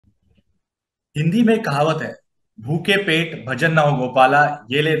हिंदी में एक कहावत है, भूखे पेट भजन ना हो गोपाला,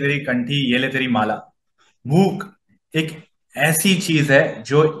 ये ले तेरी कंठी ये ले तेरी माला। भूख एक ऐसी चीज है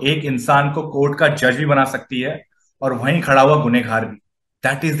जो एक इंसान को कोर्ट का जज भी बना सकती है और वहीं खड़ा हुआ गुनहगार भी।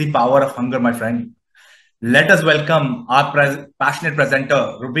 That is the power of hunger, my friend. Let us welcome our passionate presenter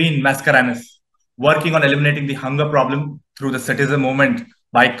Ruben Mascarenhas, working on eliminating the hunger problem through the citizen movement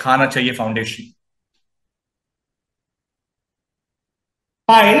by Khana Chahiye Foundation.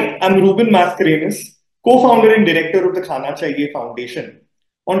 Hi, I'm Ruben Mascarenhas, co-founder and director of the Khana Chahiye Foundation.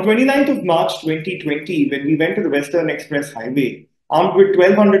 On 29th of March 2020, when we went to the Western Express Highway, armed with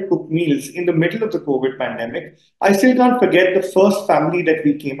 1,200 cooked meals in the middle of the COVID pandemic, I still can't forget the first family that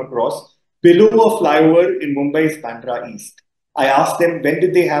we came across below a flyover in Mumbai's Bandra East. I asked them when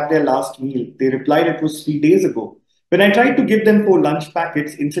did they have their last meal. They replied it was 3 days ago. When I tried to give them 4 lunch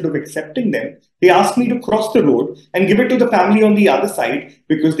packets instead of accepting them, they asked me to cross the road and give it to the family on the other side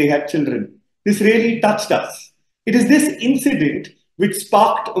because they had children. This really touched us. It is this incident which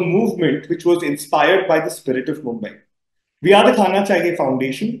sparked a movement which was inspired by the spirit of Mumbai. We are the Khana Chahiye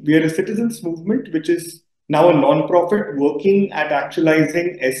Foundation. We are a citizens movement which is now a non-profit working at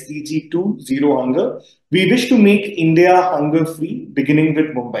actualizing SDG 2, Zero Hunger. We wish to make India hunger-free, beginning with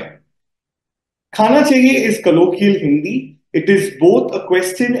Mumbai. Khana Chahiye is colloquial Hindi. It is both a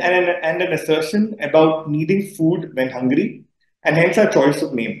question and an assertion about needing food when hungry, and hence our choice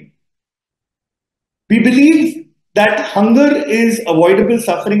of name. We believe that hunger is avoidable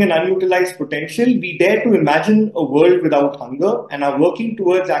suffering and unutilized potential. We dare to imagine a world without hunger and are working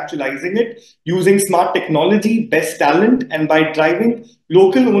towards actualizing it using smart technology, best talent, and by driving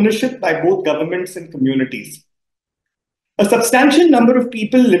local ownership by both governments and communities. A substantial number of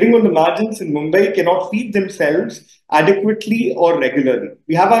people living on the margins in Mumbai cannot feed themselves adequately or regularly.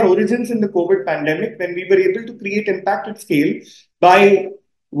 We have our origins in the COVID pandemic when we were able to create impact at scale by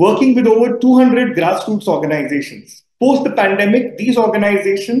working with over 200 grassroots organizations. Post the pandemic, these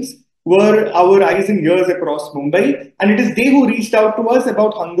organizations were our eyes and ears across Mumbai, and it is they who reached out to us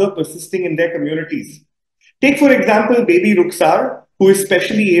about hunger persisting in their communities. Take, for example, baby Ruxar, who is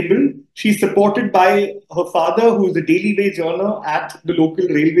specially able. She's supported by her father, who is a daily wage earner at the local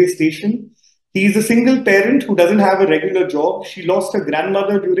railway station. He is a single parent who doesn't have a regular job. She lost her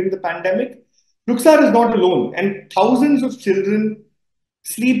grandmother during the pandemic. Ruxar is not alone, and thousands of children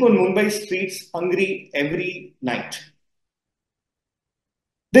sleep on Mumbai streets hungry every night.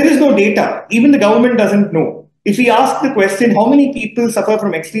 There is no data. Even the government doesn't know. If we ask the question, how many people suffer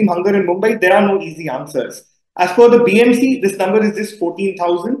from extreme hunger in Mumbai, there are no easy answers. As per the BMC, this number is just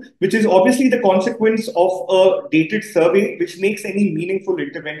 14,000, which is obviously the consequence of a dated survey, which makes any meaningful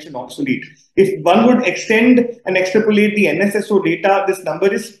intervention obsolete. If one would extend and extrapolate the NSSO data, this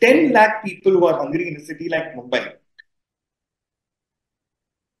number is 10 lakh people who are hungry in a city like Mumbai.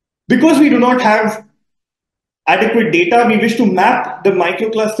 Because we do not have adequate data, we wish to map the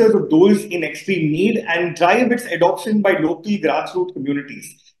microclusters of those in extreme need and drive its adoption by local grassroots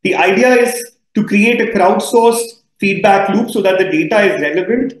communities. The idea is to create a crowdsourced feedback loop so that the data is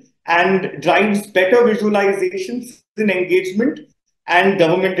relevant and drives better visualizations and engagement and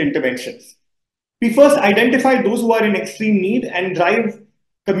government interventions. We first identify those who are in extreme need and drive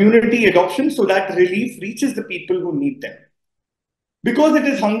community adoption so that relief reaches the people who need them. Because it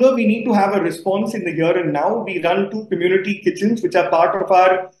is hunger, we need to have a response in the here and now. We run two community kitchens, which are part of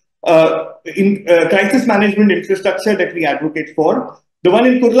our crisis management infrastructure that we advocate for. The one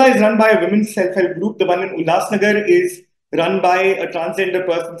in Kurla is run by a women's self-help group. The one in Ulhasnagar is run by a transgender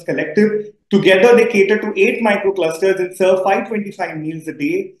persons collective. Together, they cater to 8 microclusters and serve 525 meals a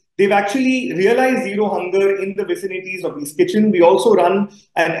day. They've actually realized zero hunger in the vicinities of these kitchens. We also run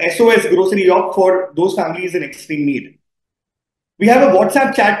an SOS grocery shop for those families in extreme need. We have a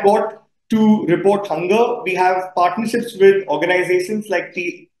WhatsApp chat bot to report hunger. We have partnerships with organizations like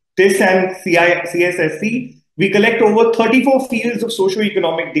TIS and CSSC. We collect over 34 fields of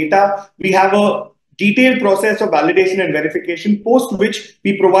socioeconomic data. We have a detailed process of validation and verification, post which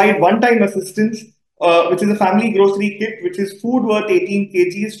we provide one-time assistance, which is a family grocery kit, which is food worth 18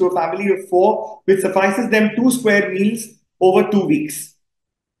 kgs to a family of 4, which suffices them 2 square meals over 2 weeks.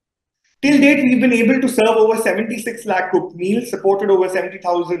 Till date, we've been able to serve over 76 lakh cooked meals, supported over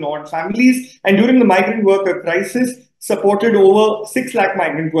 70,000 odd families, and during the migrant worker crisis, supported over 6 lakh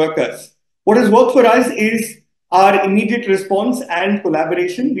migrant workers. What has worked for us is our immediate response and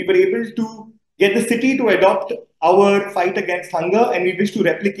collaboration. We were able to get the city to adopt our fight against hunger, and we wish to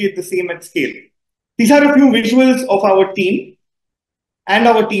replicate the same at scale. These are a few visuals of our team and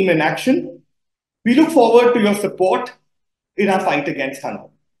our team in action. We look forward to your support in our fight against hunger.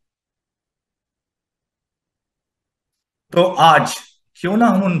 तो आज क्यों ना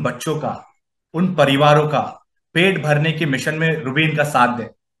हम उन बच्चों का, उन परिवारों का पेट भरने के मिशन में रुबीन का साथ दें।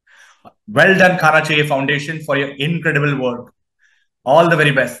 वेल डन खाना चाहिए foundation for your incredible work. All the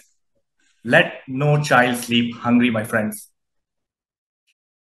very best. Late no child sleep hungry my friends.